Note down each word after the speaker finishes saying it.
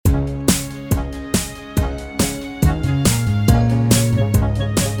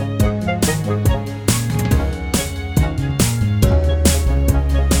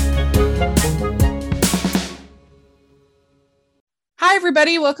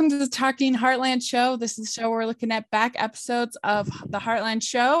everybody. Welcome to the Talking Heartland show. This is the show where we're looking at back episodes of the Heartland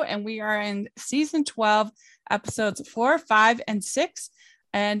show, and we are in season 12, episodes 4, 5, and 6.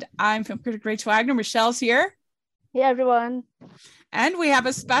 And I'm film critic Rachel Wagner. Michelle's here. Hey, everyone. And we have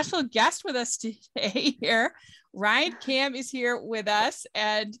a special guest with us today here. Ryan Cam is here with us.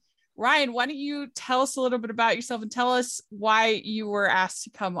 And Ryan, why don't you tell us a little bit about yourself and tell us why you were asked to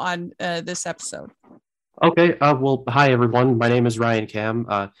come on this episode. Okay, well, hi everyone. My name is Ryan Cam.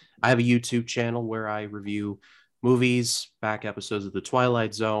 I have a YouTube channel where I review movies, back episodes of The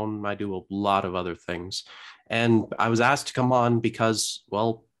Twilight Zone. I do a lot of other things. And I was asked to come on because,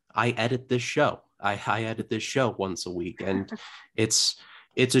 well, I edit this show. I edit this show once a week, and it's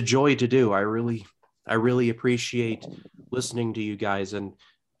a joy to do. I really appreciate listening to you guys, and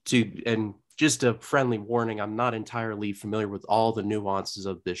just a friendly warning, I'm not entirely familiar with all the nuances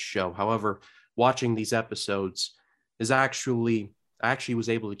of this show. However, watching these episodes is I actually was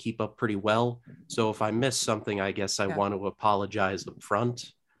able to keep up pretty well. So if I miss something, I guess I want to apologize up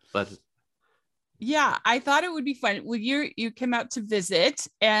front. But yeah, I thought it would be fun. Well, you came out to visit,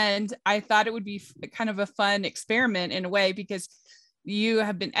 and I thought it would be kind of a fun experiment in a way, because you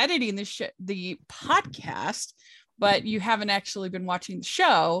have been editing the podcast, but you haven't actually been watching the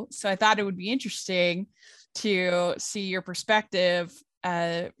show. So I thought it would be interesting to see your perspective.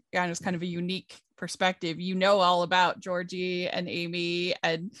 And it's kind of a unique perspective. You know all about Georgie and Amy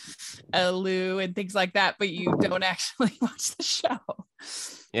and Lou and things like that, but you don't actually watch the show.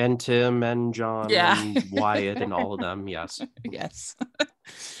 And Tim and John and Wyatt and all of them, yes. Yes.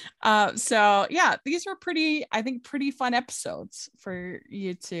 So yeah, these were pretty fun episodes for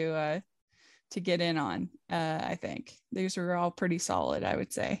you to get in on. I think these were all pretty solid, I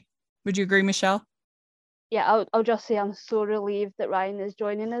would say. Would you agree, Michelle? Yeah, I'll just say I'm so relieved that Ryan is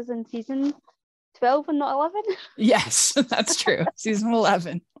joining us in season 12 and not 11. Yes, that's true. Season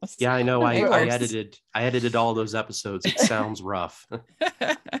 11. Yeah, I know. I edited all those episodes. It sounds rough.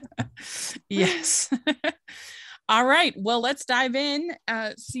 Yes. All right. Well, let's dive in.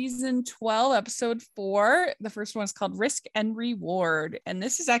 Season 12, episode 4. The first one is called Risk and Reward. And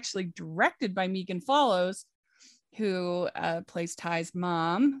this is actually directed by Megan Follows, who plays Ty's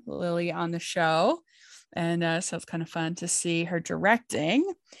mom, Lily, on the show. And so it's kind of fun to see her directing.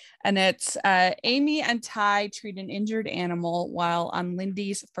 And it's Amy and Ty treat an injured animal while on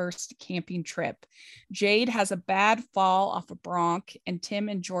Lindy's first camping trip. Jade has a bad fall off a bronc, and Tim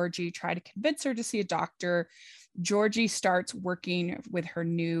and Georgie try to convince her to see a doctor. Georgie starts working with her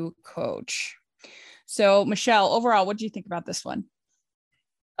new coach. So, Michelle, overall, what do you think about this one?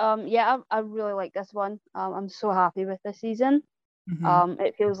 Yeah, I really like this one. I'm so happy with this season. Mm-hmm.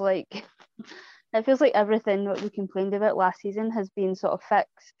 It feels like everything that we complained about last season has been sort of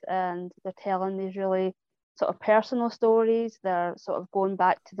fixed, and they're telling these really sort of personal stories. They're sort of going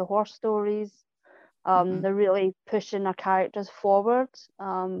back to the horse stories. They're really pushing our characters forward.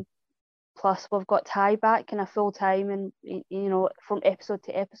 Plus, we've got Ty back in a full time, and from episode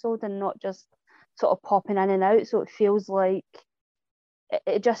to episode, and not just sort of popping in and out. So it feels like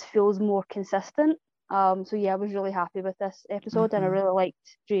it just feels more consistent. So yeah, I was really happy with this episode, and I really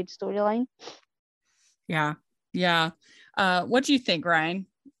liked Jade's storyline. Yeah. What do you think, Ryan?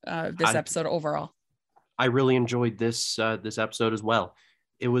 This episode overall? I really enjoyed this episode as well.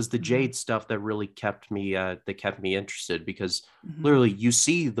 It was the Jade stuff that really kept me interested, because literally you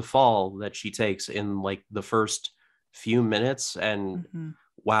see the fall that she takes in like the first few minutes, and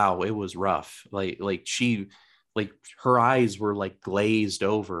wow, it was rough. Like she, like her eyes were like glazed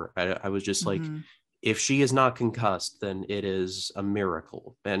over. I was just like, if she is not concussed, then it is a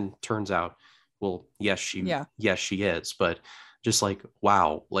miracle. And turns out, well, yes, she is, but just like,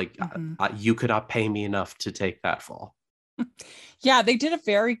 wow, like you could not pay me enough to take that fall. Yeah, they did a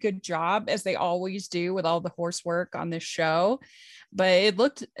very good job, as they always do with all the horse work on this show. But it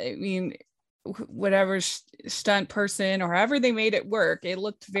looked, I mean, whatever stunt person or however they made it work, it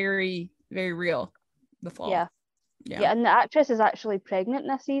looked very, very real, the fall. Yeah, and the actress is actually pregnant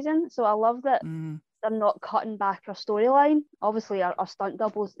this season, so I love that they're not cutting back her storyline. Obviously, our stunt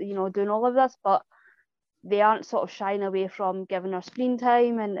doubles, doing all of this, but they aren't sort of shying away from giving her screen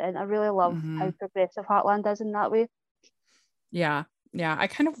time, and I really love how progressive Heartland is in that way. Yeah, I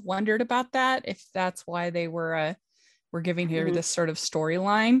kind of wondered about that, if that's why they were giving her this sort of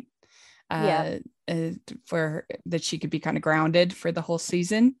storyline, for that she could be kind of grounded for the whole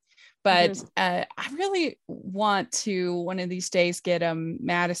season. But I really want to one of these days get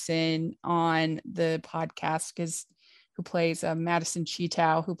Madison on the podcast, because who plays Madison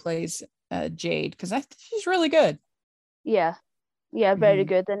Cheetow, who plays Jade, because I think she's really good. Yeah, very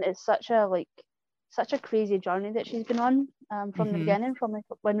good. And it's such a crazy journey that she's been on. from the beginning,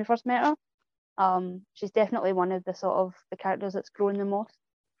 when we first met her. She's definitely one of the characters that's grown the most.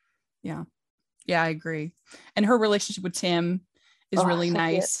 Yeah, I agree. And her relationship with Tim is really so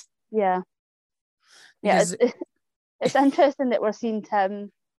nice. Cute. Yeah, Because it's interesting that we're seeing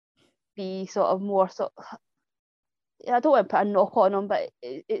Tim be sort of more I don't want to put a knock on him, but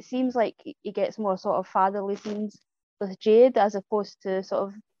it seems like he gets more sort of fatherly scenes with Jade as opposed to sort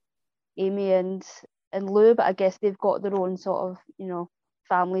of Amy and Lou. But I guess they've got their own sort of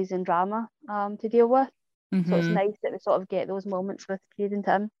families and drama to deal with. So it's nice that we sort of get those moments with Jade and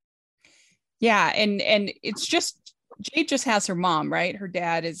Tim. Yeah, and it's just Jade just has her mom, right? Her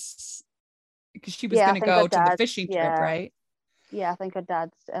dad is, because she was going to go to the fishing trip, right? Yeah, I think her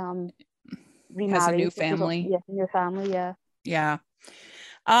dad's remarried. Has a new family. New family, yeah. Yeah.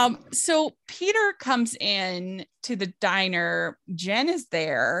 So Peter comes in to the diner. Jen is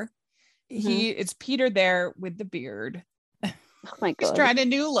there. It's Peter there with the beard. Oh my God. He's trying a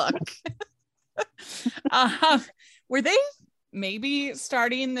new look. Were they maybe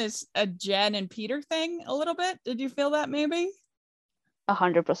starting this a Jen and Peter thing a little bit? Did you feel that maybe?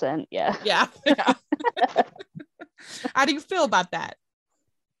 100%, yeah. Yeah. How do you feel about that?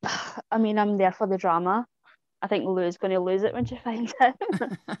 I mean, I'm there for the drama. I think Lou's going to lose it when she finds out.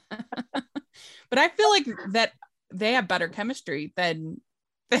 But I feel like that they have better chemistry than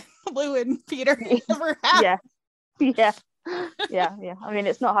Lou and Peter ever have. Yeah. I mean,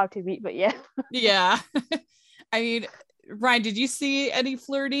 it's not hard to beat, but yeah. Yeah. I mean, Ryan, did you see any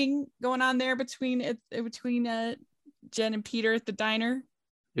flirting going on there between Jen and Peter at the diner?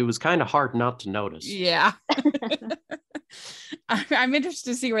 It was kind of hard not to notice. Yeah. I'm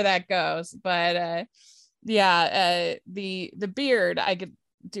interested to see where that goes, but the beard I could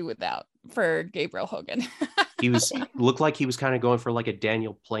do without for Gabriel Hogan. He looked like he was kind of going for like a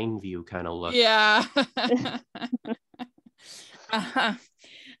Daniel Plainview kind of look. Yeah.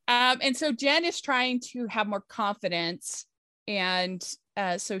 And so Jen is trying to have more confidence, and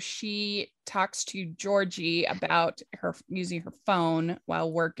so she talks to Georgie about her using her phone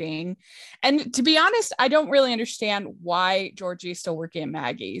while working. And to be honest, I don't really understand why Georgie is still working at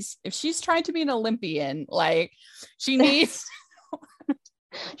Maggie's. If she's trying to be an Olympian, like she needs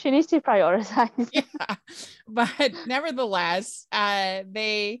she needs to prioritize. Yeah, but nevertheless,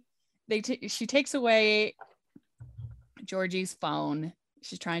 she takes away Georgie's phone.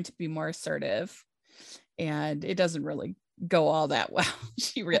 She's trying to be more assertive, and it doesn't really go all that well.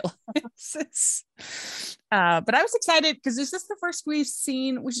 She realizes. But I was excited because is this the first we've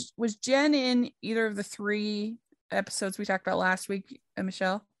seen? Was Jen in either of the 3 episodes we talked about last week,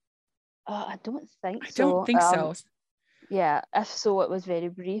 Michelle? I don't think so. I don't think so. Yeah, if so, it was very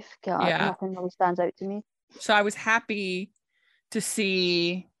brief. Nothing really stands out to me. So I was happy to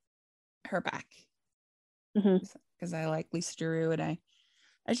see her back because I like Lisa Drew, and I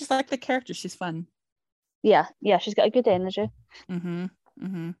just like the character. She's fun. Yeah, she's got a good energy.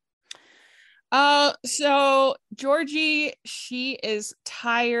 So Georgie, she is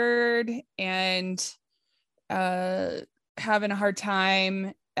tired and having a hard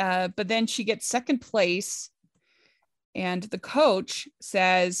time, but then she gets second place, and the coach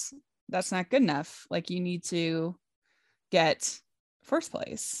says that's not good enough. Like, you need to get first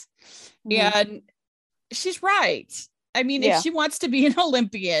place. And she's right. I mean, if she wants to be an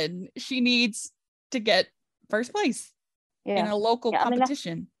Olympian, she needs to get first place in a local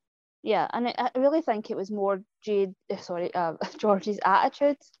competition. And I really think it was more Georgie's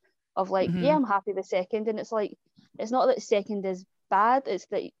attitude of like, I'm happy with second, and it's like, it's not that second is bad, it's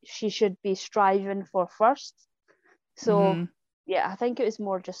that she should be striving for first. So I think it was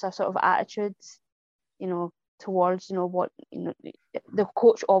more just a sort of attitude, towards what the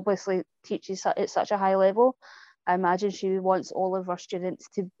coach obviously teaches at such a high level. I imagine she wants all of her students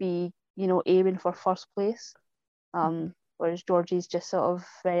to be aiming for first place, whereas Georgie's just sort of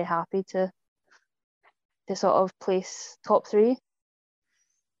very happy to sort of place top 3.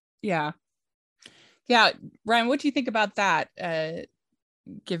 Yeah Ryan, what do you think about that,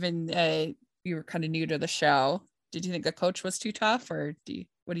 given you were kind of new to the show? Did you think the coach was too tough, or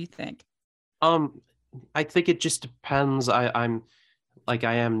what do you think? I think it just depends. I'm like,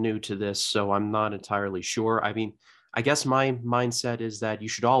 I am new to this, so I'm not entirely sure. I mean, I guess my mindset is that you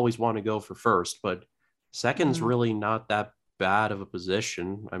should always want to go for first, but second's really not that bad of a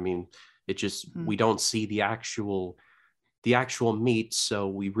position. I mean, it just we don't see the actual meet, so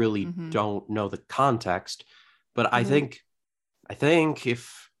we really don't know the context. But I think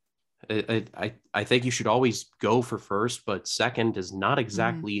if I think you should always go for first, but second is not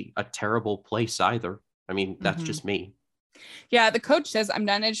exactly a terrible place either. I mean, that's just me. Yeah, the coach says, I'm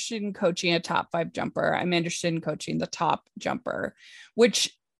not interested in coaching a top 5 jumper. I'm interested in coaching the top jumper,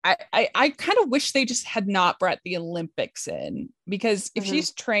 which I kind of wish they just had not brought the Olympics in, because if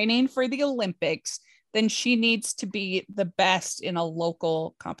she's training for the Olympics, then she needs to be the best in a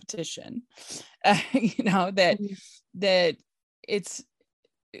local competition. That it's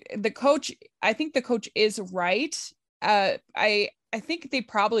the coach. I think the coach is right. I think they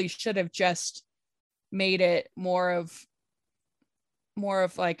probably should have just made it more of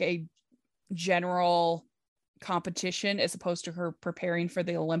like a general competition as opposed to her preparing for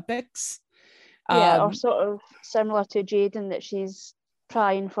the Olympics. Or sort of similar to Jaden, that she's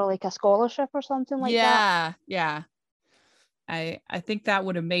trying for like a scholarship or something like that. Yeah. I think that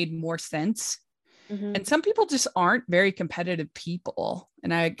would have made more sense. And some people just aren't very competitive people.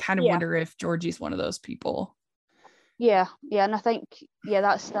 And I kind of wonder if Georgie's one of those people. Yeah. And I think,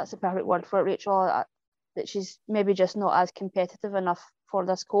 that's the perfect word for it, Rachel, that she's maybe just not as competitive enough for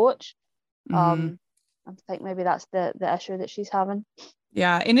this coach. I think maybe that's the issue that she's having.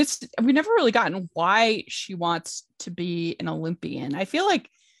 Yeah. And we've never really gotten why she wants to be an Olympian. I feel like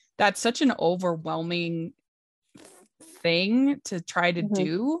that's such an overwhelming thing to try to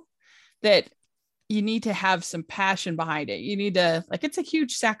do, that you need to have some passion behind it. You need to, like, it's a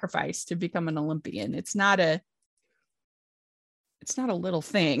huge sacrifice to become an Olympian. It's not a little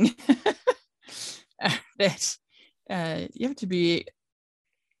thing. That you have to be.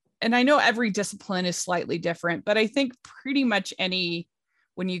 And I know every discipline is slightly different, but I think pretty much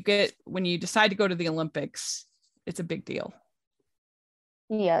when you decide to go to the Olympics, it's a big deal.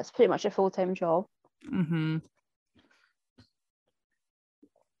 Yeah, it's pretty much a full-time job.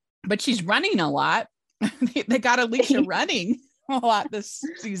 But she's running a lot. They got Alicia running a lot this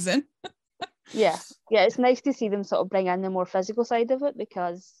season. Yeah, it's nice to see them sort of bring in the more physical side of it,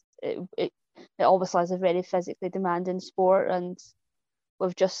 because it obviously is a very physically demanding sport, and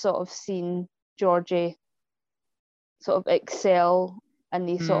we've just sort of seen Georgie sort of excel in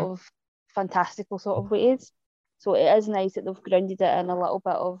these sort of fantastical sort of ways. So it is nice that they've grounded it in a little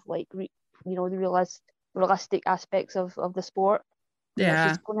bit of like the realistic aspects of the sport.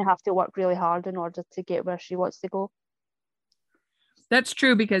 She's going to have to work really hard in order to get where she wants to go. That's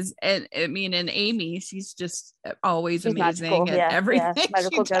true, because in Amy, she's just always amazing at everything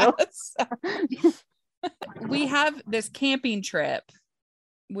she does. We have this camping trip,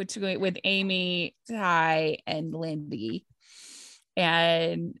 which with Amy, Ty, and Lindy,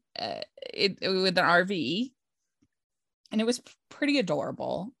 and it with an RV, and it was pretty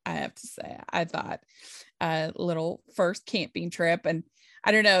adorable, I have to say. I thought a little first camping trip. And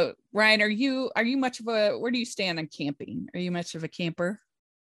I don't know, Ryan, are you much of where do you stand on camping? Are you much of a camper?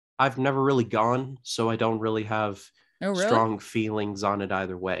 I've never really gone, so I don't really have strong feelings on it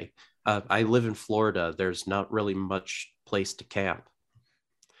either way. I live in Florida. There's not really much place to camp.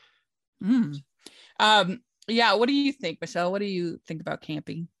 What do you think, Michelle? What do you think about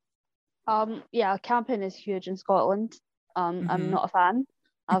camping? Camping is huge in Scotland. I'm not a fan.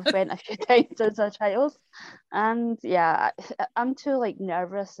 I've went a few times as a child, and I'm too like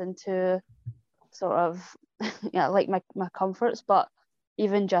nervous and too sort of like my comforts, but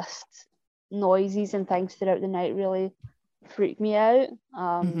even just noises and things throughout the night really freak me out.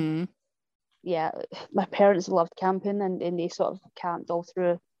 My parents loved camping, and they sort of camped all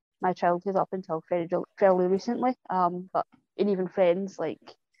through my childhood up until fairly recently. But even friends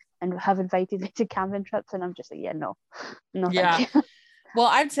and have invited me to camping trips, and I'm just like, no, thank you. Well,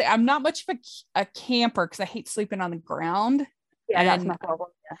 I'd say I'm not much of a camper because I hate sleeping on the ground. Yeah, that's my problem.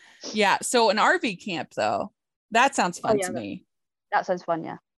 Yeah. So an RV camp, though, that sounds fun to me. That sounds fun.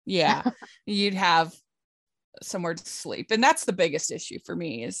 Yeah. Yeah. You'd have somewhere to sleep. And that's the biggest issue for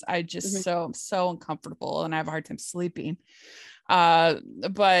me, is I just so uncomfortable, and I have a hard time sleeping.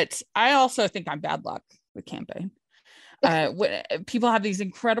 But I also think I'm bad luck with camping. People have these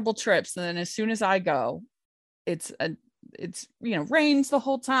incredible trips, and then as soon as I go, it's rains the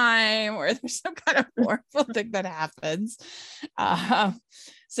whole time, or there's some kind of horrible thing that happens.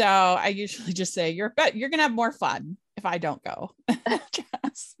 So I usually just say, you're gonna have more fun if I don't go.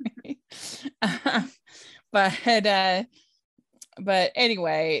 Trust me. But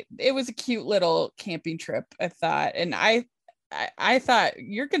anyway, it was a cute little camping trip, I thought, and I thought,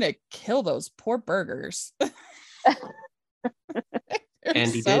 you're gonna kill those poor burgers. And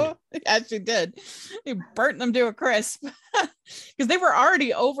he did. Yeah, she did. He burnt them to a crisp because they were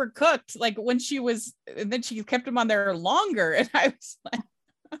already overcooked. Like when she was, and then she kept them on there longer, and I was like,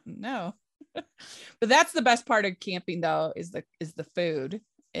 oh, no. But that's the best part of camping, though, is the food.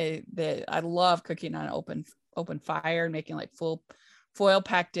 I love cooking on an open fire and making like full foil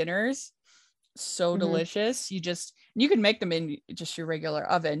packed dinners. So delicious. You can make them in just your regular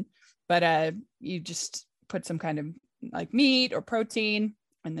oven, but you just put some kind of like meat or protein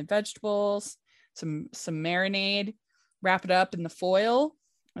and then vegetables, some marinade, wrap it up in the foil,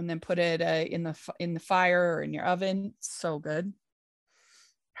 and then put it in the fire or in your oven. It's so good.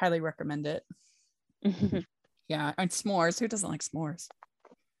 Highly recommend it. Yeah, and s'mores. Who doesn't like s'mores?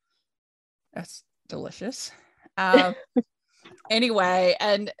 That's delicious. Anyway,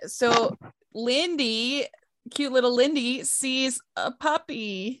 and so Lindy, cute little Lindy, sees a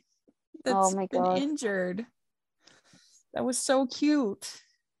puppy that's been injured. That was so cute.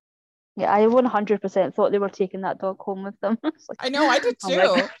 Yeah, I 100% thought they were taking that dog home with them. Like, I know, I did too.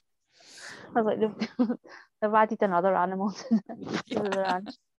 I was like, they've added another animal to the ranch.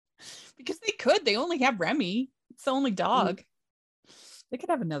 Because they could. They only have Remy. It's the only dog. They could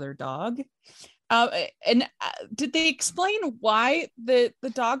have another dog. And did they explain why the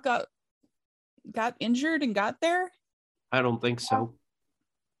dog got injured and got there? I don't think so.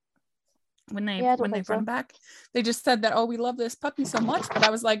 When they run back, they just said that, oh, we love this puppy so much. But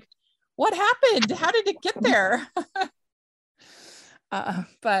I was like, what happened? How did it get there?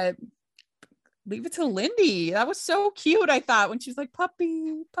 But leave it to Lindy. That was so cute, I thought, when she was like,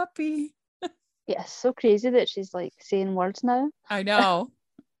 puppy, puppy. Yeah, it's so crazy that she's like saying words now. I know.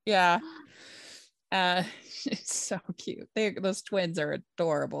 Yeah. It's so cute. Those twins are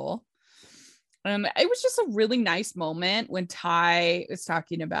adorable. It was just a really nice moment when Ty was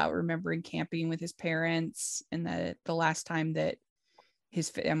talking about remembering camping with his parents and the last time that his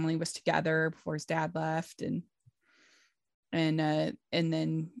family was together before his dad left, and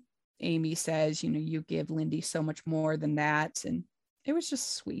then Amy says, you give Lindy so much more than that, and it was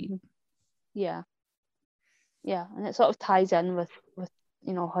just sweet. Yeah, and it sort of ties in with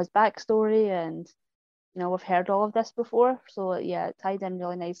his backstory, and we've heard all of this before, so yeah, it tied in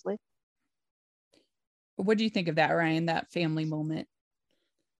really nicely. What do you think of that, Ryan? That family moment?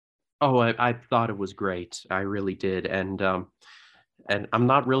 Oh, I thought it was great. I really did, and I'm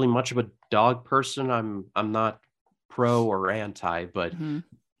not really much of a dog person. I'm not pro or anti, but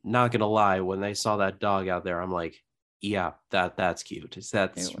not gonna lie, when they saw that dog out there, I'm like, yeah, that's cute.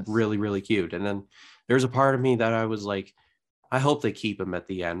 That's really, really cute. And then there's a part of me that I was like, I hope they keep him at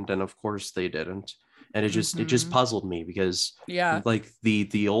the end, and of course they didn't. And it just puzzled me because like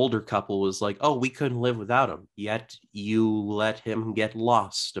the older couple was like, oh, we couldn't live without him, yet you let him get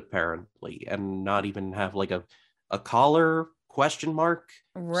lost apparently and not even have like a collar question mark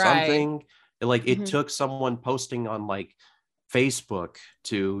something. Like it took someone posting on like Facebook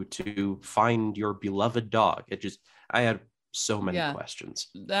to find your beloved dog. I had so many questions.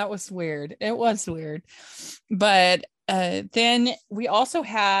 That was weird. It was weird. But then we also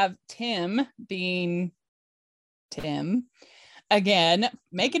have Tim being Tim again,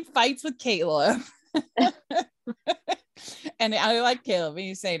 making fights with Caleb. And I like Caleb.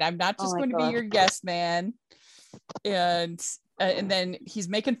 He's saying, I'm not just going to be your yes man. And then he's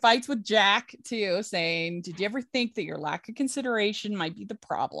making fights with Jack too, saying, did you ever think that your lack of consideration might be the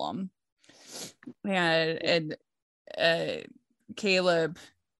problem? And Caleb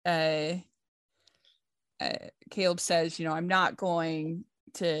says, I'm not going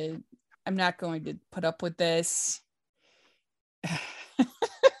to put up with this.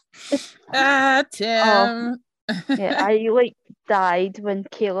 Tim. Yeah, I like died when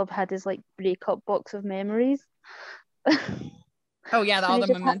Caleb had his like breakup box of memories. Oh yeah, all the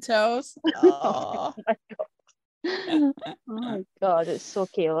mementos. Oh my god. Oh my god, it's so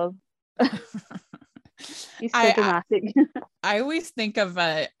Caleb. He's so dramatic. I always think of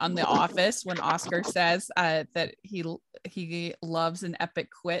on The Office when Oscar says that he loves an epic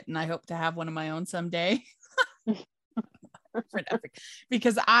quit, and I hope to have one of my own someday. For an epic,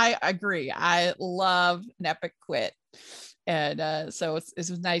 because I agree, I love an epic quit, and so it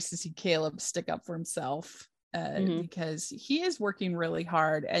was nice to see Caleb stick up for himself, because he is working really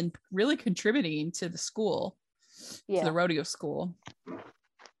hard and really contributing to the school, to the rodeo school.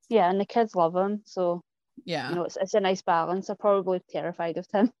 Yeah, and the kids love him, so yeah, it's a nice balance. I'm probably terrified of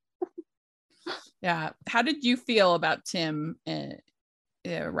Tim. Yeah, how did you feel about Tim,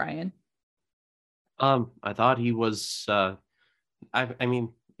 Ryan? I thought he was I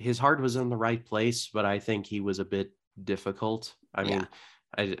mean his heart was in the right place, but I think he was a bit difficult. I mean,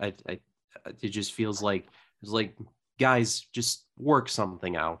 I it just feels like it's like, guys, just work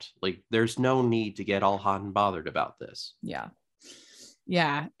something out. Like there's no need to get all hot and bothered about this. Yeah.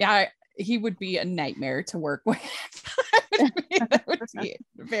 He would be a nightmare to work with. That would be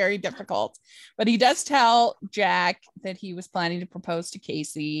very difficult. But he does tell Jack that he was planning to propose to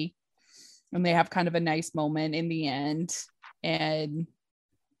Casey, and they have kind of a nice moment in the end. And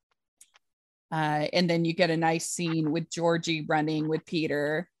And then you get a nice scene with Georgie running with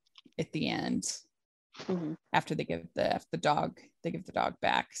Peter at the end. After they give the dog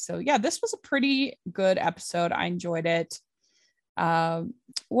back. So yeah, this was a pretty good episode. I enjoyed it. What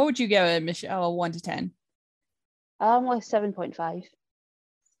would you give it, Michelle? 1 to 10? Like 7.5.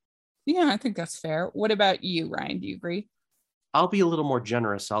 Yeah, I think that's fair. What about you, Ryan? Do you agree? I'll be a little more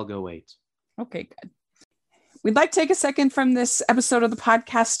generous. I'll go 8. Okay, good. We'd like to take a second from this episode of the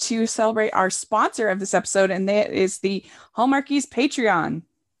podcast to celebrate our sponsor of this episode, and that is the Hallmarkies Patreon.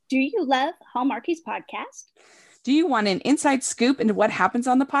 Do you love Hallmarkies podcast? Do you want an inside scoop into what happens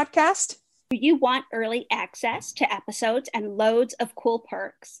on the podcast? Do you want early access to episodes and loads of cool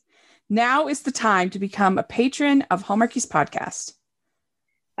perks? Now is the time to become a patron of Hallmarkies podcast.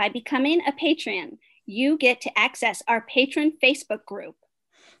 By becoming a patron, you get to access our patron Facebook group.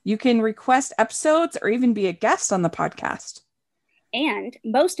 You can request episodes or even be a guest on the podcast. And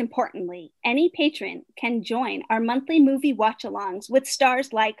most importantly, any patron can join our monthly movie watch-alongs with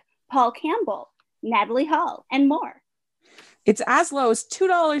stars like Paul Campbell, Natalie Hall, and more. It's as low as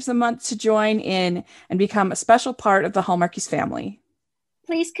 $2 a month to join in and become a special part of the Hallmarkies family.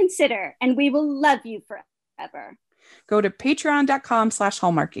 Please consider, and we will love you forever. Go to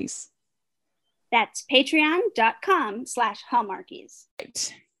patreon.com/Hallmarkies. That's patreon.com/Hallmarkies.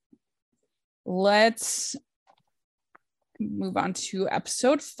 Right. Let's move on to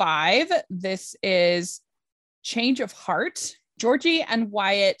episode 5. This is Change of Heart. Georgie and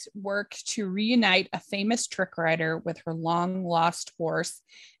Wyatt work to reunite a famous trick rider with her long lost horse.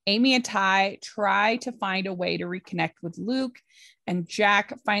 Amy and Ty try to find a way to reconnect with Luke, and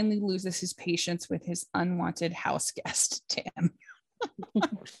Jack finally loses his patience with his unwanted house guest, Tim.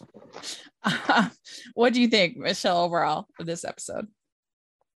 What do you think, Michelle, overall of this episode?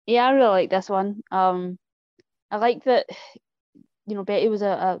 Yeah, I really like this one. I like that, Betty was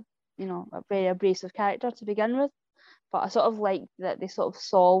a very abrasive character to begin with, but I sort of like that they sort of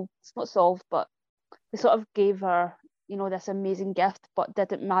but they sort of gave her, this amazing gift, but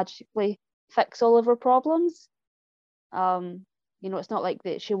didn't magically fix all of her problems. It's not like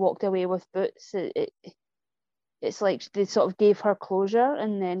that she walked away with Boots. It's like they sort of gave her closure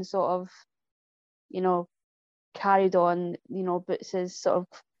and then sort of, carried on, Boots's sort of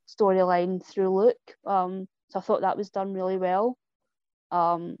storyline through Luke. So I thought that was done really well.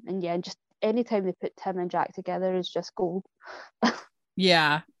 And just anytime they put Tim and Jack together is just gold.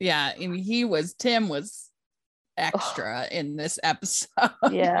 Yeah. I mean, Tim was extra in this episode.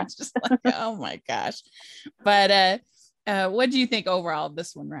 Yeah. It's just like, oh my gosh. But what do you think overall of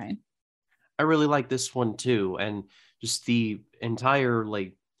this one, Ryan? I really like this one too, and just the entire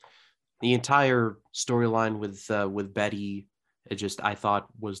storyline with Betty, I thought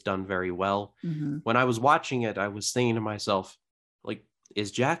was done very well. Mm-hmm. When I was watching it, I was thinking to myself, like,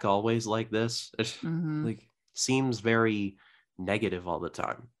 is Jack always like this? Mm-hmm. Like, seems very negative all the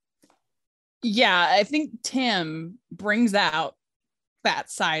time. Yeah, I think Tim brings out that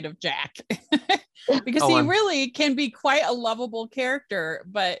side of Jack because he really can be quite a lovable character,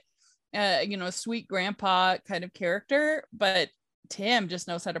 but sweet grandpa kind of character, but Tim just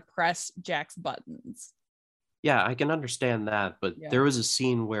knows how to press Jack's buttons. Yeah, I can understand that, but there was a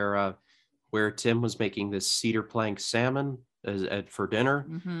scene where Tim was making this cedar plank salmon for dinner,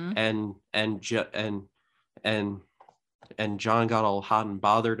 mm-hmm. and John got all hot and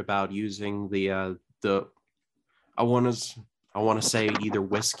bothered about using the I want to say either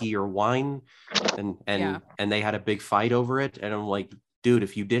whiskey or wine, and they had a big fight over it, and I'm like, dude,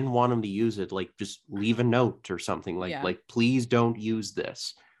 if you didn't want him to use it, like, just leave a note or something, like please don't use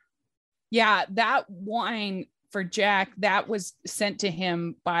this. Yeah, that wine for Jack, that was sent to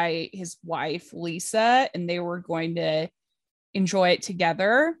him by his wife, Lisa, and they were going to enjoy it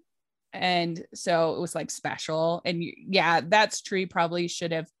together. And so it was like special. And that's true. He probably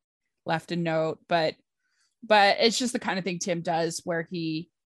should have left a note, but it's just the kind of thing Tim does where he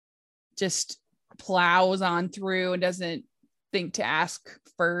just plows on through and doesn't think to ask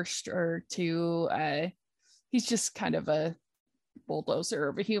first or to, he's just kind of a bulldozer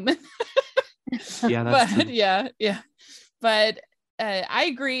of a human. Yeah, that's but true. But I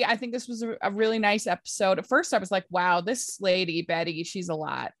agree. I think this was a really nice episode. At first I was like, wow, this lady Betty, she's a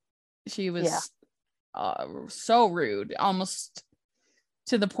lot. She was so rude, almost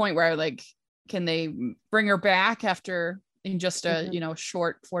to the point where like, can they bring her back after in just a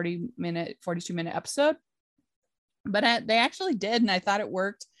short 42 minute episode? But they actually did, and I thought it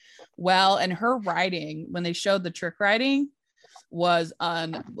worked well. And her writing, when they showed the trick writing, was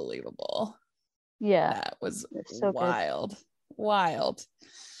unbelievable. Yeah, that was so wild.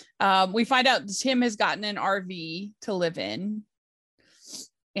 We find out Tim has gotten an RV to live in,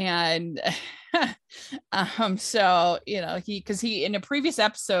 and So, because he in a previous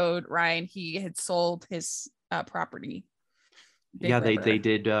episode, Ryan, he had sold his property. Big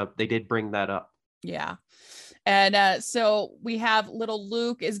River. They did bring that up. Yeah. And so we have little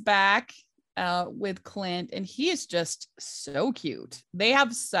Luke is back with Clint, and he is just so cute. They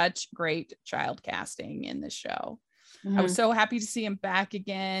have such great child casting in this show. I was so happy to see him back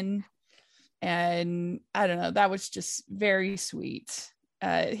again. And I don't know, that was just very sweet.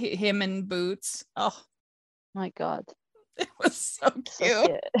 Him and Boots. Oh my God. It was so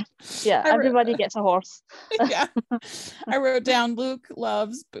cute. Yeah, everybody gets a horse. Yeah. I wrote down Luke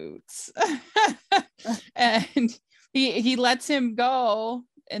loves Boots. And he lets him go,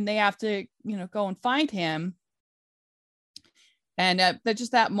 and they have to, go and find him. And that's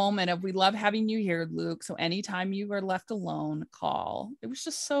just that moment of, we love having you here, Luke. So anytime you are left alone, call. It was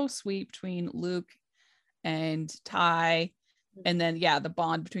just so sweet between Luke and Ty. And then, the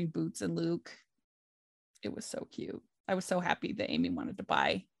bond between Boots and Luke. It was so cute. I was so happy that Amy wanted to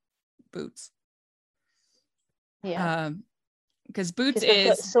buy Boots. Yeah. Because Boots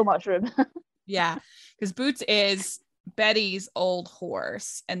is so much room. Yeah. Because Boots is Betty's old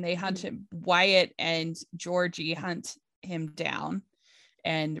horse, and they hunt him. Wyatt and Georgie hunt him down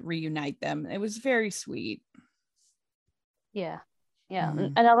and reunite them. It was very sweet. Yeah.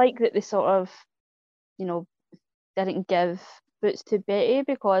 And I like that they sort of, didn't give Boots to Betty,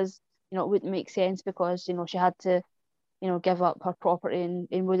 because it wouldn't make sense, because she had to give up her property and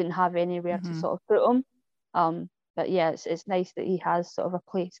wouldn't have anywhere to sort of put him. But yeah, it's nice that he has sort of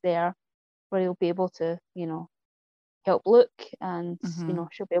a place there where he'll be able to help Luke, and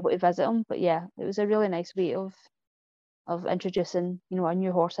she'll be able to visit him. But yeah, it was a really nice way of introducing a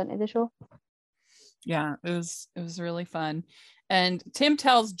new horse into the show. Yeah, it was really fun. And Tim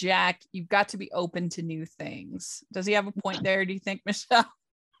tells Jack, you've got to be open to new things. Does he have a point there, do you think, Michelle?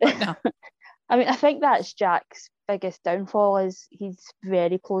 No. I mean, I think that's Jack's biggest downfall, is he's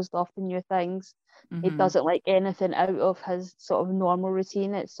very closed off to new things. He doesn't like anything out of his sort of normal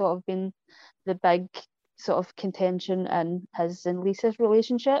routine. It's sort of been the big sort of contention in his and Lisa's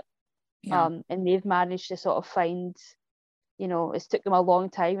relationship. And they've managed to sort of find, it's took them a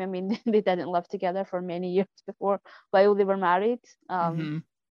long time. I mean, they didn't live together for many years before, while they were married. It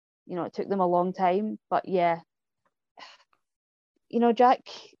took them a long time. But yeah, Jack,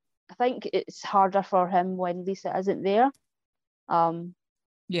 I think it's harder for him when Lisa isn't there. And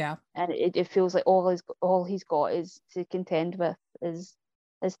it feels like all he's got is to contend with is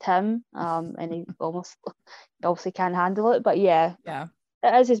Tim. And he obviously can't handle it. But yeah,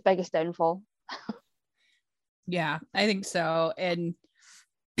 it is his biggest downfall. Yeah, I think so. And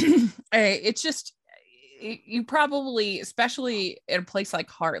it's just, you probably, especially in a place like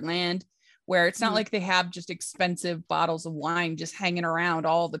Heartland, where it's not like they have just expensive bottles of wine just hanging around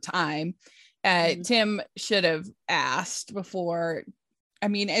all the time. Tim should have asked before. I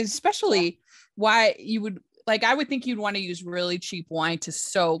mean, especially why you would, I would think you'd want to use really cheap wine to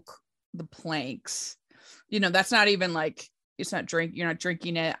soak the planks. That's not even it's not you're not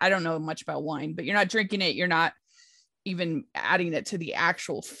drinking it. I don't know much about wine, but you're not drinking it. You're not even adding it to the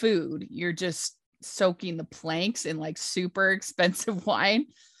actual food. You're just soaking the planks in super expensive wine.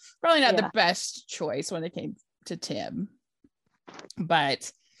 Probably not the best choice when it came to Tim.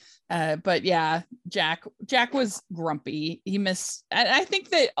 But yeah, Jack was grumpy. He missed. I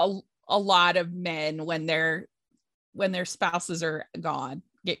think that a lot of men, when their spouses are gone,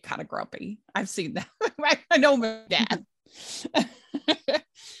 get kind of grumpy. I've seen that. I know my dad.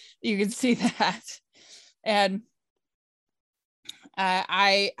 You can see that. And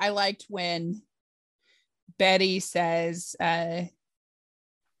I liked when Betty says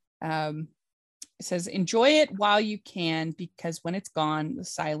enjoy it while you can, because when it's gone, the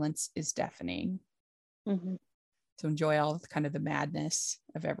silence is deafening. So enjoy all kind of the madness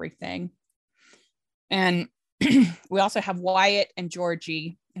of everything. And we also have Wyatt and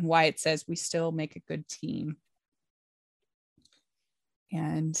Georgie, and Wyatt says we still make a good team.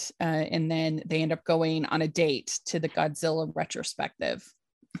 And then they end up going on a date to the Godzilla retrospective.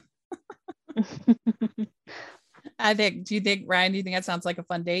 Do you think, Ryan, that sounds like a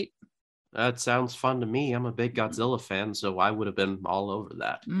fun date? That sounds fun to me. I'm a big Godzilla fan, so I would have been all over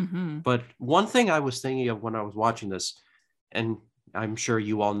that. But one thing I was thinking of when I was watching this, and I'm sure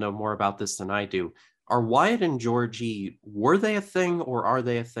you all know more about this than I do, are Wyatt and Georgie, were they a thing, or are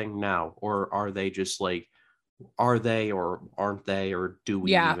they a thing now? Or are they just are they or aren't they, or do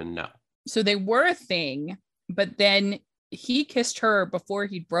we even know? So they were a thing, but then he kissed her before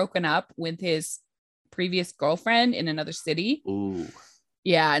he'd broken up with his previous girlfriend in another city. Ooh.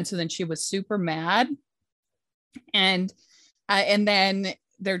 Yeah, and so then she was super mad, and then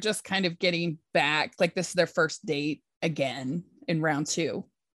they're just kind of getting back. Like this is their first date again in round 2.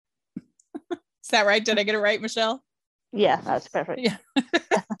 Is that right? Did I get it right, Michelle? Yeah, that's perfect. Yeah.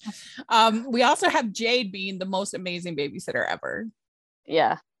 We also have Jade being the most amazing babysitter ever.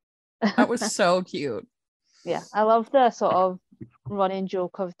 Yeah. That was so cute. Yeah, I love the sort of running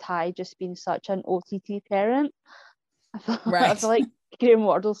joke of Ty just being such an OTT parent. I feel like Graham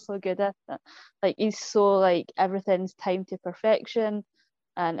Wardle's so good at it. Like he's so like everything's timed to perfection,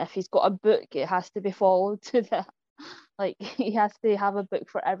 and if he's got a book, it has to be followed to the like he has to have a book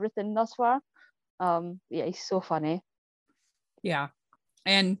for everything thus far. Yeah, he's so funny. Yeah,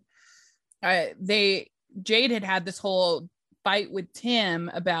 and Jade had this whole fight with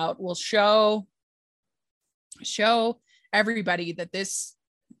Tim about show everybody that this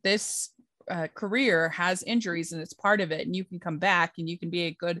career has injuries and it's part of it, and you can come back and you can be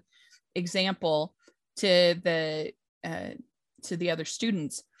a good example to the other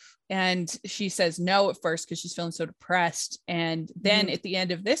students. And she says no at first because she's feeling so depressed, and then at the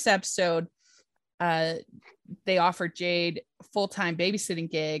end of this episode they offered Jade a full-time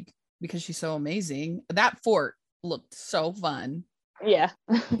babysitting gig because she's so amazing. That fort looked so fun. Yeah.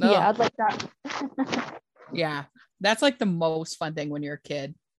 Yeah, I'd like that. Yeah, that's like the most fun thing when you're a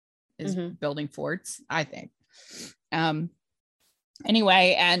kid is building forts, I think.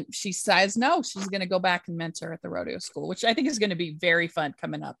 Anyway, and she says no, she's going to go back and mentor at the rodeo school, which I think is going to be very fun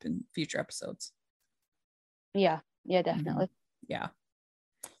coming up in future episodes. Yeah, definitely. Yeah.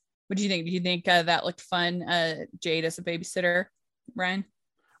 What do you think? Do you think that looked fun? Jade as a babysitter, Ryan?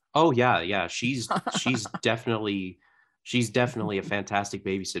 Oh yeah. She's definitely a fantastic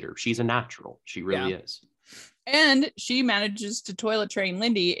babysitter. She's a natural. She really is. And she manages to toilet train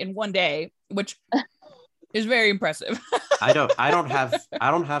Lindy in one day, which is very impressive. I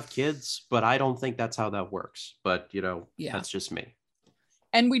don't have kids, but I don't think that's how that works. But that's just me.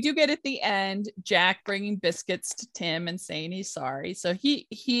 And we do get at the end Jack bringing biscuits to Tim and saying he's sorry. So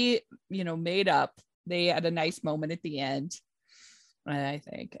he made up. They had a nice moment at the end, I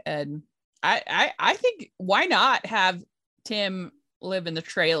think. And I think why not have Tim live in the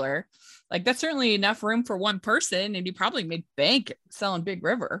trailer? Like that's certainly enough room for one person, and he probably made bank selling Big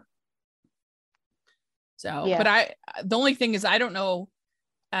River. So, but the only thing is I don't know.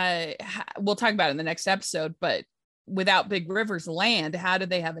 We'll talk about it in the next episode, but without Big River's land, how do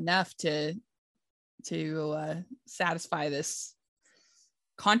they have enough to satisfy this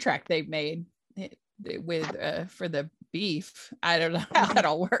contract they've made with for the beef? I don't know how that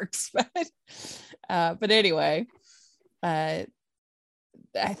all works, but anyway, I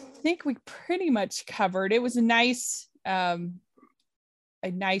think we pretty much covered. It was a nice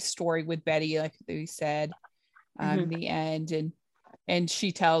story with Betty, like we said, in the end, and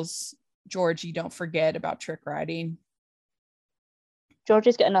she tells Georgie, don't forget about trick riding.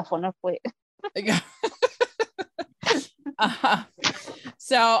 Georgie's got enough on her plate.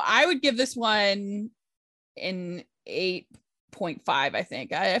 So I would give this one an 8.5. I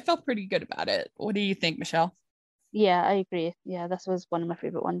think I felt pretty good about it. What do you think, Michelle? Yeah, I agree. Yeah, this was one of my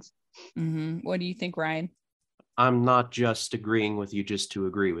favorite ones. What do you think, Ryan? I'm not just agreeing with you just to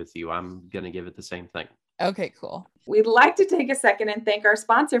agree with you. I'm going to give it the same thing. Okay, cool. We'd like to take a second and thank our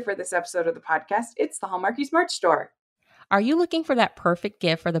sponsor for this episode of the podcast. It's the Hallmarkies merch store. Are you looking for that perfect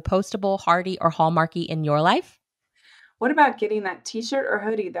gift for the postable, Hardy, or Hallmarky in your life? What about getting that t-shirt or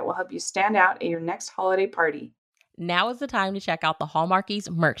hoodie that will help you stand out at your next holiday party? Now is the time to check out the Hallmarkies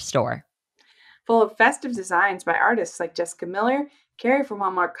merch store. Full of festive designs by artists like Jessica Miller, Carrie from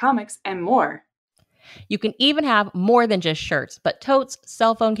Hallmark Comics, and more. You can even have more than just shirts, but totes,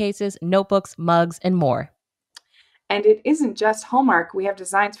 cell phone cases, notebooks, mugs, and more. And it isn't just Hallmark. We have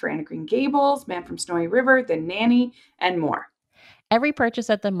designs for Anna Green Gables, Man from Snowy River, The Nanny, and more. Every purchase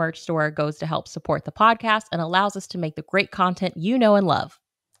at the merch store goes to help support the podcast and allows us to make the great content you know and love.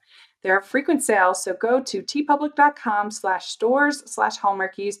 There are frequent sales, so go to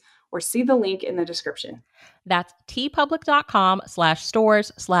tpublic.com/stores/Hallmarkies or see the link in the description. That's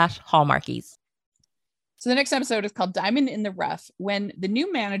tpublic.com/stores/Hallmarkies. So the next episode is called Diamond in the Rough. When the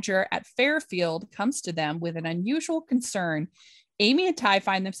new manager at Fairfield comes to them with an unusual concern, Amy and Ty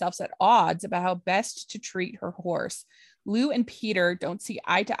find themselves at odds about how best to treat her horse. Lou and Peter don't see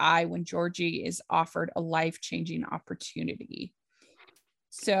eye to eye when Georgie is offered a life-changing opportunity.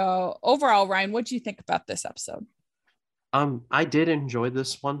 So overall, Ryan, what do you think about this episode? I did enjoy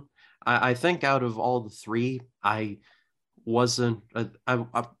this one. I think out of all the three, I wasn't. I'm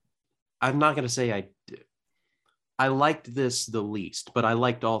not going to say I liked this the least, but I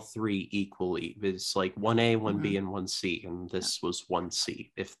liked all three equally. It's like 1A, 1B, and 1C, and this was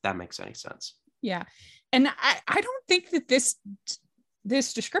 1C, if that makes any sense. Yeah. And I don't think that this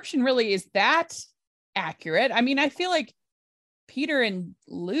this description really is that accurate. I mean, I feel like Peter and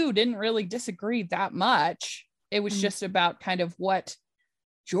Lou didn't really disagree that much. It was just about kind of what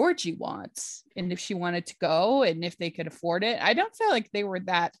Georgie wants and if she wanted to go and if they could afford it. I don't feel like they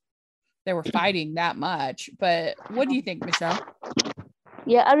were fighting that much. But what do you think, Michelle?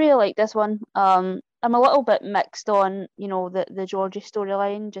 Yeah, I really like this one. I'm a little bit mixed on, the Georgie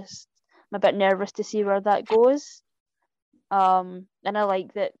storyline. Just I'm a bit nervous to see where that goes. And I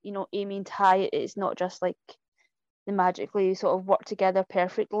like that, Amy and Ty, it's not just like they magically sort of work together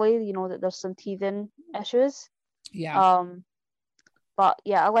perfectly, that there's some teething issues. Yeah. But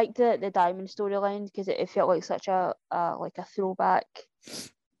yeah, I like the Diamond storyline because it felt like such a throwback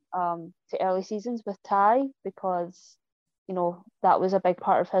to early seasons with Ty, because that was a big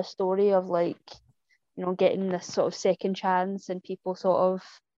part of his story of getting this sort of second chance and people sort of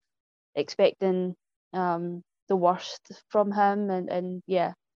expecting the worst from him, and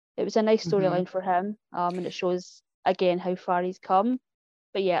yeah, it was a nice storyline for him, and it shows again how far he's come.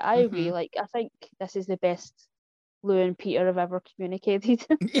 But yeah, I agree. I think this is the best Lou and Peter have ever communicated.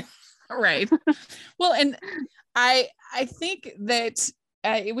 Yeah, right. Well, and I think that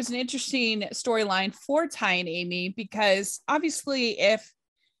it was an interesting storyline for Ty and Amy, because obviously if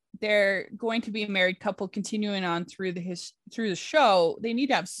they're going to be a married couple continuing on through the show, they need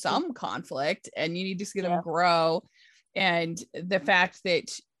to have some conflict, and you need to see them grow. And the fact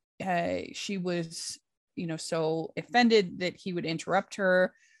that she was so offended that he would interrupt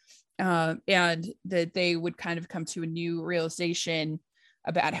her, and that they would kind of come to a new realization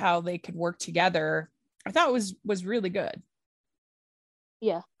about how they could work together, I thought was really good.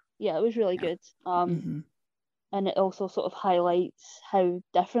 Yeah, it was really good. And it also sort of highlights how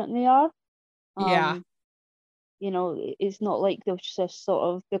different they are. It's not like they've just sort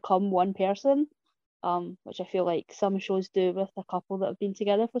of become one person, which I feel like some shows do with a couple that have been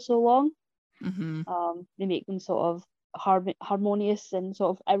together for so long. They make them sort of harmonious in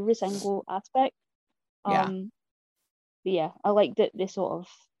sort of every single aspect. But yeah, I like that they sort of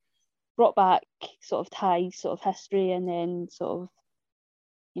brought back sort of Ty's sort of history, and then sort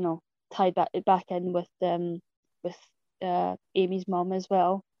of tied back in with Amy's mom as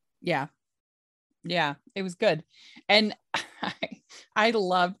well. Yeah, it was good. And I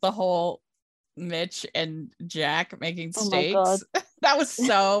loved the whole Mitch and Jack making steaks. Oh my God. That was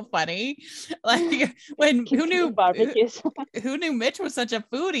so funny. Like, when who knew barbecues? Who knew Mitch was such a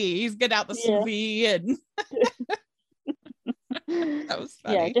foodie? He's good out the sous vide, and that was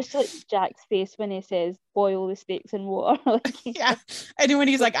funny. Yeah, just like Jack's face when he says boil the steaks in water. Yeah, and when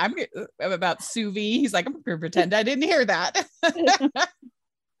he's like, I'm about sous vide, he's like, I'm gonna pretend I didn't hear that. That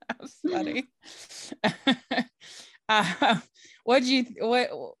was funny. What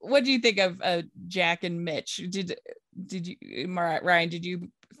do you think of Jack and Mitch? Did you, Ryan? Did you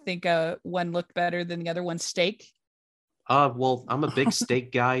think one looked better than the other one's steak? Well, I'm a big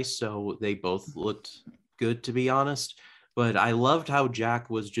steak guy, so they both looked good, to be honest. But I loved how Jack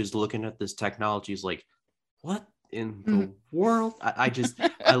was just looking at this technology. He's like, what in the world?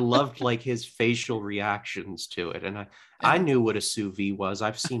 I loved like his facial reactions to it. And I knew what a sous vide was.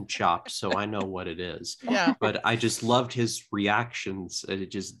 I've seen Chopped, so I know what it is. Yeah. But I just loved his reactions.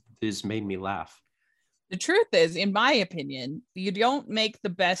 It just made me laugh. The truth is, in my opinion, you don't make the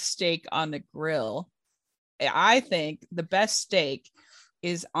best steak on the grill. I think the best steak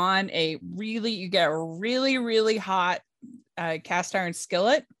is on you get a really, really hot cast iron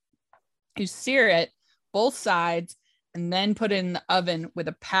skillet. You sear it both sides and then put it in the oven with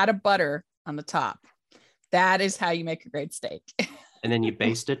a pat of butter on the top. That is how you make a great steak. And then you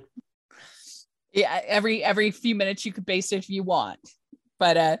baste it. Yeah, every few minutes you could baste it if you want,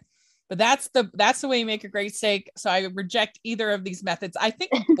 but that's the way you make a great steak. So I reject either of these methods. I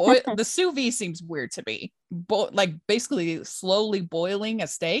think the sous vide seems weird to me. Like basically slowly boiling a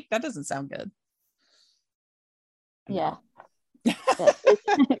steak, that doesn't sound good. Yeah.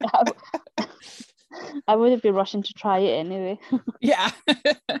 I wouldn't be rushing to try it anyway. Yeah.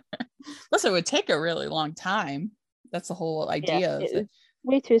 Plus it would take a really long time. That's the whole idea of it.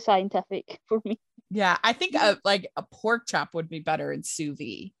 Way too scientific for me. Yeah, I think like a pork chop would be better in sous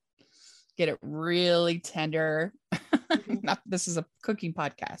vide. Get it really tender. Not this is a cooking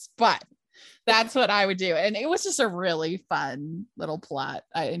podcast, but that's what I would do. And it was just a really fun little plot.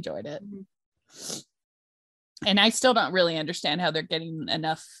 I enjoyed it. And I still don't really understand how they're getting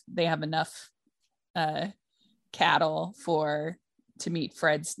enough. They have enough cattle to meet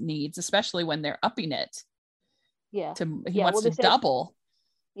Fred's needs, especially when they're upping it. Yeah. He wants to double.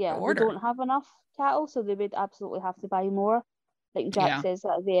 Yeah, they don't have enough cattle, so they would absolutely have to buy more. Like Jack says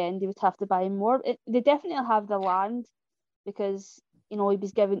at the end, they would have to buy more. They definitely have the land, because you know, he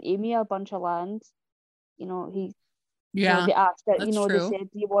was giving Amy a bunch of land. You know, he you know, Yeah, they asked it, you that's know, they true.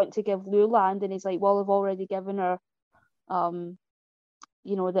 said, do you want to give Lou land? And he's like, well, I've already given her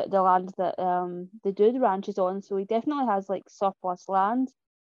you know, the land that the dude ranches on. So he definitely has like surplus land,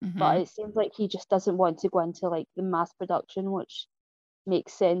 but Mhm. it seems like he just doesn't want to go into like the mass production, which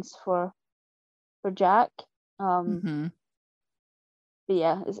makes sense for Jack. Mhm. But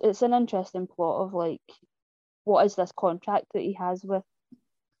yeah, it's an interesting plot of like, what is this contract that he has with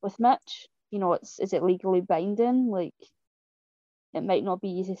Mitch? You know, is it legally binding? Like, it might not be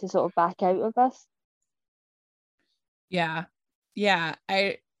easy to sort of back out of this. Yeah. Yeah,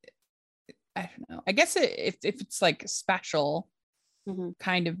 I don't know. I guess if it's like special Mhm.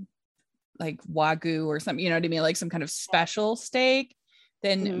 kind of like Wagyu or something, you know what I mean? Like some kind of special steak,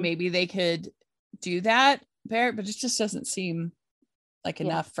 then Mhm. maybe they could do that there, but it just doesn't seem like Yeah.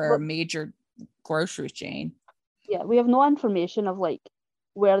 enough for a But major grocery chain. yeah, we have no information of like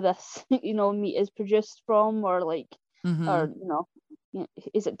where this you know meat is produced from, or like, or Mhm. you know,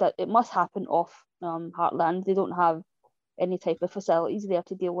 is it that it must happen off Heartland? They don't have any type of facilities there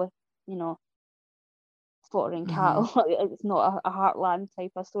to deal with, you know, slaughtering Mhm. cattle. It's not a Heartland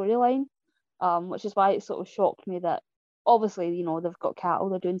type of storyline, which is why it sort of shocked me that obviously, you know, they've got cattle,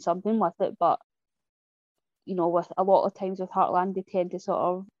 they're doing something with it, but you know, with a lot of times with Heartland, they tend to sort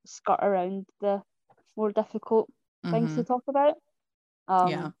of skirt around the more difficult things to Mhm. talk about.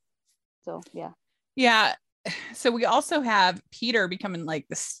 Yeah. So yeah. Yeah. So we also have Peter becoming like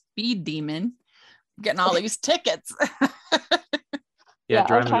the speed demon, getting all these tickets. Yeah, Yeah, I was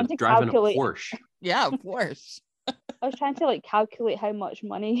driving trying to driving a calculate. Porsche. Yeah, of course. I was trying to like calculate how much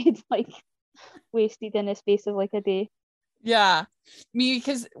money he'd like wasted in the space of like a day. Yeah. Me,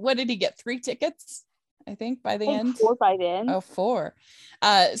 because what did he get? 3 tickets, I think, by the I think end. 4 by then. Oh, 4.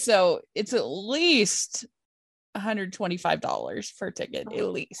 So it's at least $125 for a ticket, at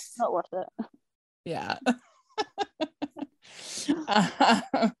least. Not worth it. Yeah.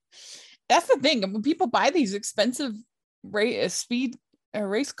 That's the thing. When people buy these expensive race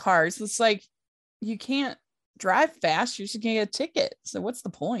cars, it's like you can't drive fast. You're just gonna get a ticket. So what's the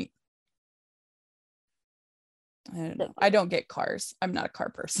point? I don't know. I don't get cars. I'm not a car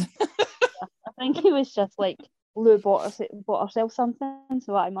person. I think he was just like, Lou bought herself something,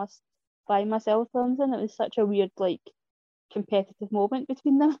 so I must buy myself something. It was such a weird like competitive moment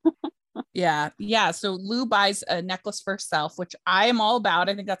between them. Yeah. So Lou buys a necklace for herself, which I am all about.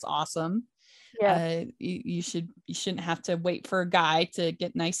 I think that's awesome. Yeah. You shouldn't have to wait for a guy to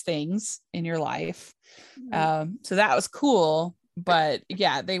get nice things in your life. So that was cool. But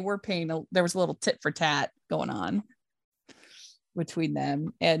yeah, they were paying. There was a little tit for tat going on between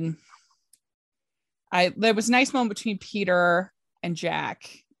them, and there was a nice moment between Peter and Jack.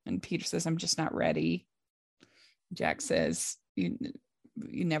 And Peter says, "I'm just not ready." Jack says, "You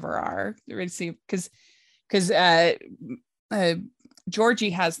never are ready to see," because Georgie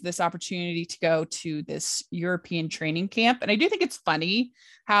has this opportunity to go to this European training camp. And I do think it's funny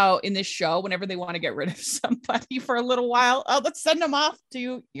how in this show, whenever they want to get rid of somebody for a little while, oh, let's send them off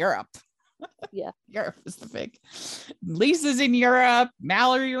to Europe. Yeah. Europe is the big. Lisa's in Europe.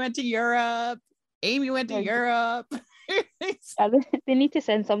 Mallory went to Europe. Amy went to Europe. Yeah, they need to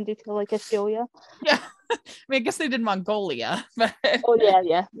send somebody to like Australia. Yeah. I mean, I guess they did Mongolia, but oh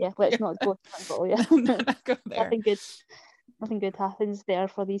yeah. Let's not go to Mongolia. not go there. Nothing good happens there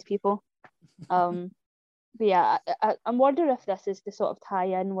for these people. But yeah, I'm wondering if this is to sort of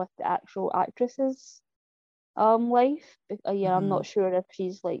tie in with the actual actress's life. Yeah, I'm not sure if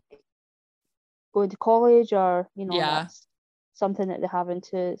she's like going to college, or you know, that's something that they're having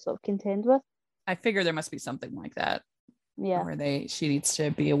to sort of contend with. I figure there must be something like that. Yeah. Where she needs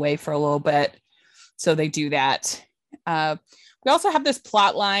to be away for a little bit. So they do that. We also have this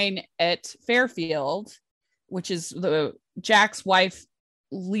plot line at Fairfield, which is Jack's wife,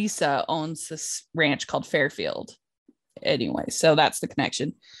 Lisa, owns this ranch called Fairfield. Anyway, so that's the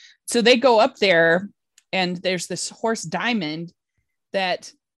connection. So they go up there, and there's this horse Diamond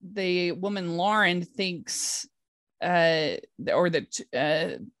that the woman Lauren thinks, that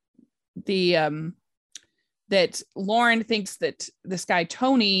Lauren thinks that this guy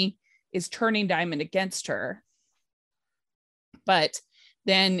Tony is turning Diamond against her. But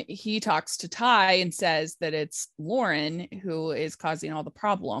then he talks to Ty and says that it's Lauren who is causing all the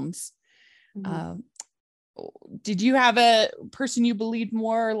problems. Did you have a person you believed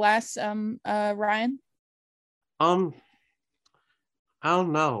more or less, Ryan? I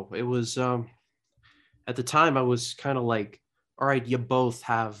don't know. It was at the time I was kind of like, all right, you both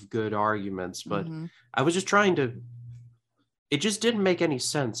have good arguments, but I was just trying to it just didn't make any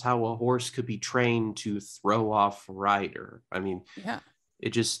sense how a horse could be trained to throw off a rider. I mean, Yeah. it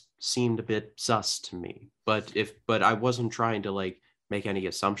just seemed a bit sus to me. But I wasn't trying to like make any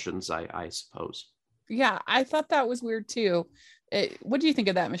assumptions, I suppose. Yeah, I thought that was weird too. What do you think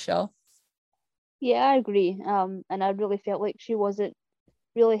of that, Michelle? Yeah, I agree. And I really felt like she wasn't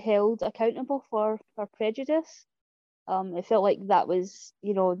really held accountable for her prejudice. It felt like that was,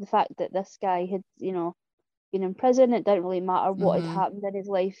 the fact that this guy had, been in prison. It didn't really matter what had happened in his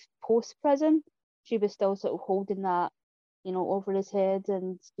life post prison. She was still sort of holding that, over his head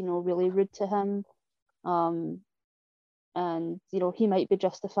and, really rude to him. And he might be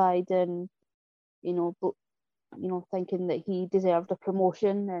justified in, thinking that he deserved a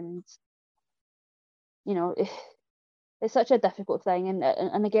promotion, and it's such a difficult thing,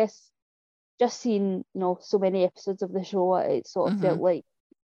 and I guess just seeing so many episodes of the show, it sort of felt like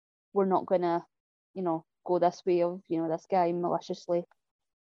we're not gonna go this way of this guy maliciously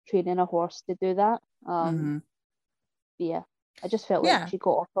training a horse to do that. Yeah, I just felt like she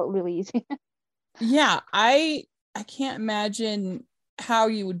got off it really easy. Yeah, I can't imagine how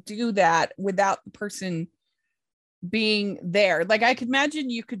you would do that without the person being there. Like, I could imagine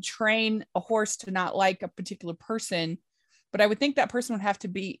you could train a horse to not like a particular person, but I would think that person would have to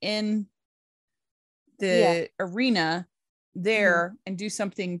be in the arena there and do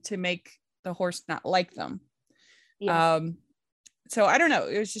something to make the horse not like them. So I don't know,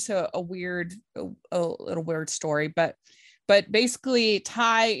 it was just a weird, a little weird story, but basically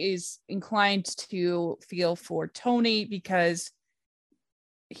Ty is inclined to feel for Tony because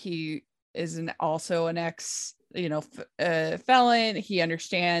he is also an ex felon. He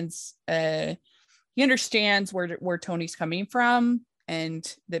understands where Tony's coming from,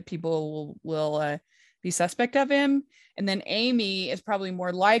 and that people will be suspect of him. And then Amy is probably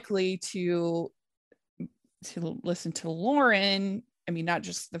more likely to listen to Lauren. I mean, not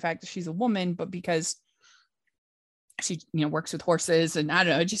just the fact that she's a woman, but because she works with horses, and I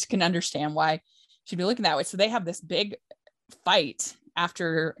don't know, just can understand why she'd be looking that way. So they have this big fight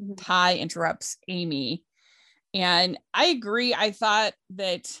after Ty interrupts Amy. And I agree. I thought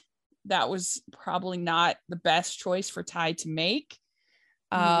that was probably not the best choice for Ty to make.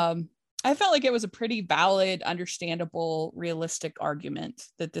 I felt like it was a pretty valid, understandable, realistic argument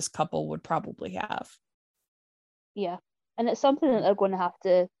that this couple would probably have. Yeah. And it's something that they're going to have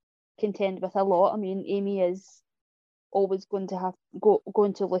to contend with a lot. I mean, Amy is always going to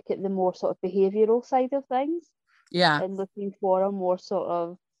going to look at the more sort of behavioral side of things. Yeah. And looking for a more sort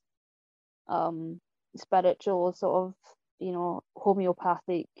of spiritual sort of,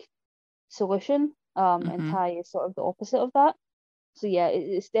 homeopathic solution. And Ty is sort of the opposite of that. So yeah,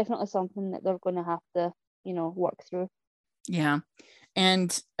 it's definitely something that they're going to have to, work through. Yeah.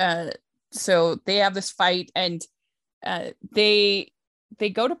 And so they have this fight, and they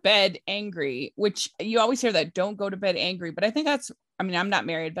go to bed angry, which you always hear that, don't go to bed angry. But I think I'm not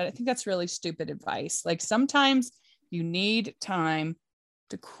married, but I think that's really stupid advice. Like, sometimes you need time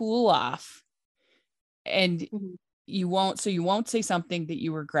to cool off, and you won't say something that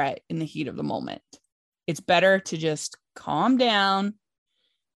you regret in the heat of the moment. It's better to just calm down,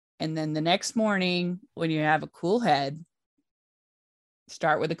 and then the next morning, when you have a cool head,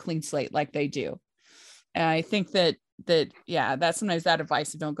 start with a clean slate like they do. And I think that sometimes that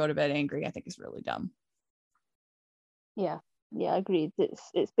advice of don't go to bed angry, I think, is really dumb. Yeah, agreed.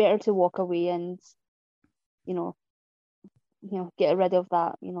 It's better to walk away and get rid of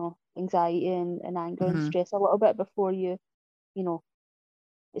that anxiety and anger and stress a little bit before you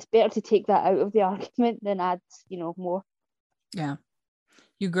it's better to take that out of the argument than add more. Yeah.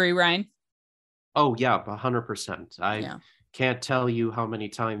 You agree, Ryan? Oh yeah, 100%. I can't tell you how many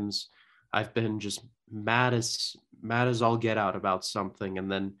times I've been just mad as all get out about something,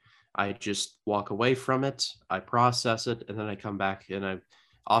 and then I just walk away from it, I process it, and then I come back, and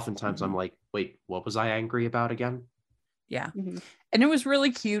oftentimes I'm like, wait, what was I angry about again? Yeah. And it was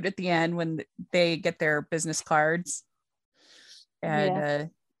really cute at the end when they get their business cards, and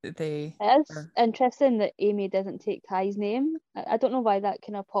it is interesting that Amy doesn't take Ty's name. I don't know why that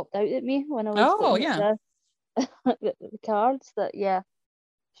kind of popped out at me when I was looking at the cards, that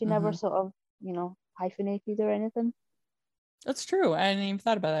she never sort of hyphenated or anything. That's true. I hadn't even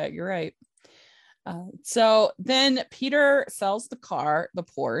thought about that. You're right. So then Peter sells the car, the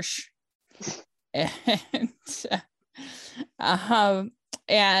Porsche,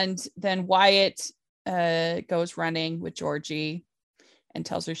 and then Wyatt goes running with Georgie and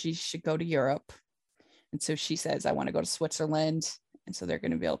tells her she should go to Europe. And so she says, I want to go to Switzerland. And so they're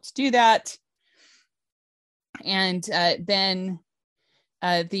going to be able to do that. And then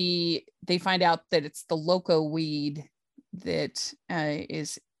they find out that it's the loco weed that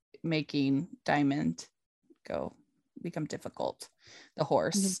is making Diamond become difficult, the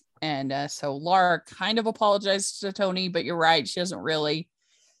horse. And so Laura kind of apologized to Tony, but you're right, she doesn't really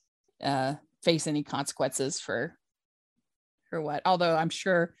face any consequences for what, although I'm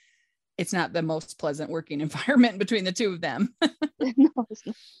sure it's not the most pleasant working environment between the two of them. No, it's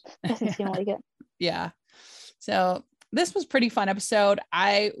not. Doesn't seem like it. Yeah. So this was a pretty fun episode.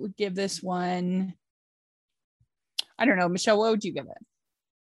 I would give this one, I don't know, Michelle, what would you give it?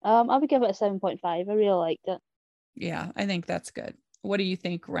 I would give it a 7.5. I really liked it. Yeah, I think that's good. What do you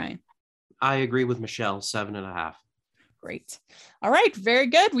think, Ryan? I agree with Michelle, 7.5. Great. All right. Very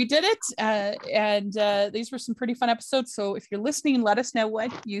good. We did it. And these were some pretty fun episodes. So if you're listening, let us know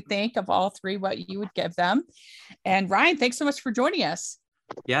what you think of all three, what you would give them. And Ryan, thanks so much for joining us.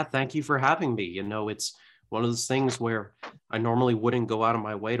 Yeah, thank you for having me. It's one of those things where I normally wouldn't go out of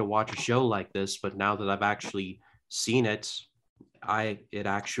my way to watch a show like this, but now that I've actually seen it, it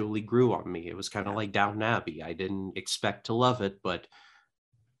actually grew on me. It was kind of like Downton Abbey. I didn't expect to love it, but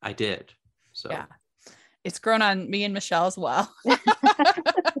I did. So yeah, it's grown on me and Michelle as well.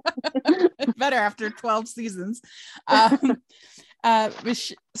 Better after 12 seasons.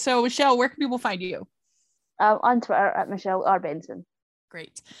 So Michelle, where can people find you? On Twitter at Michelle R. Benson.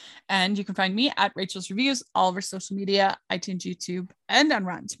 Great. And you can find me at Rachel's Reviews, all over social media, iTunes, YouTube, and on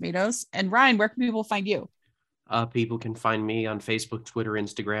Rotten Tomatoes. And Ryan, where can people find you? People can find me on Facebook, Twitter,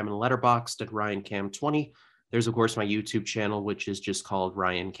 Instagram, and Letterboxd at RyanCam20. There's, of course, my YouTube channel, which is just called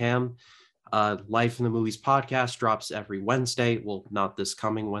Ryan Cam. Life in the Movies podcast drops every Wednesday. Well, not this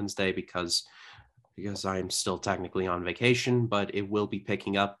coming Wednesday because I'm still technically on vacation, but it will be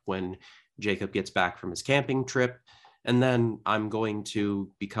picking up when Jacob gets back from his camping trip. And then I'm going to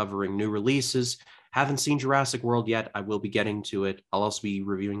be covering new releases. Haven't seen Jurassic World yet. I will be getting to it. I'll also be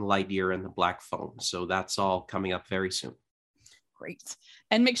reviewing Lightyear and the Black Phone. So that's all coming up very soon. Great.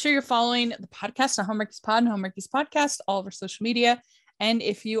 And make sure you're following the podcast on Homeworkies Pod and Homeworkies Podcast, all over social media. And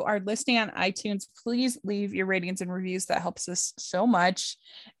if you are listening on iTunes, please leave your ratings and reviews. That helps us so much.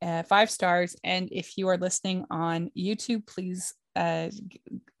 5 stars. And if you are listening on YouTube, please,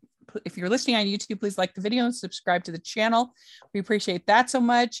 if you're listening on YouTube, please like the video and subscribe to the channel. We appreciate that so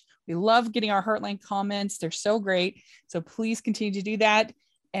much. We love getting our Heartland comments. They're so great. So please continue to do that.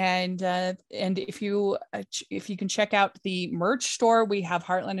 And if you can check out the merch store, we have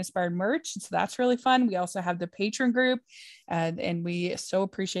Heartland inspired merch. So that's really fun. We also have the patron group and we so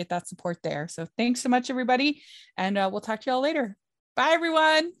appreciate that support there. So thanks so much, everybody. And we'll talk to y'all later. Bye,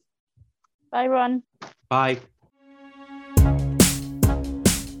 everyone. Bye, everyone. Bye.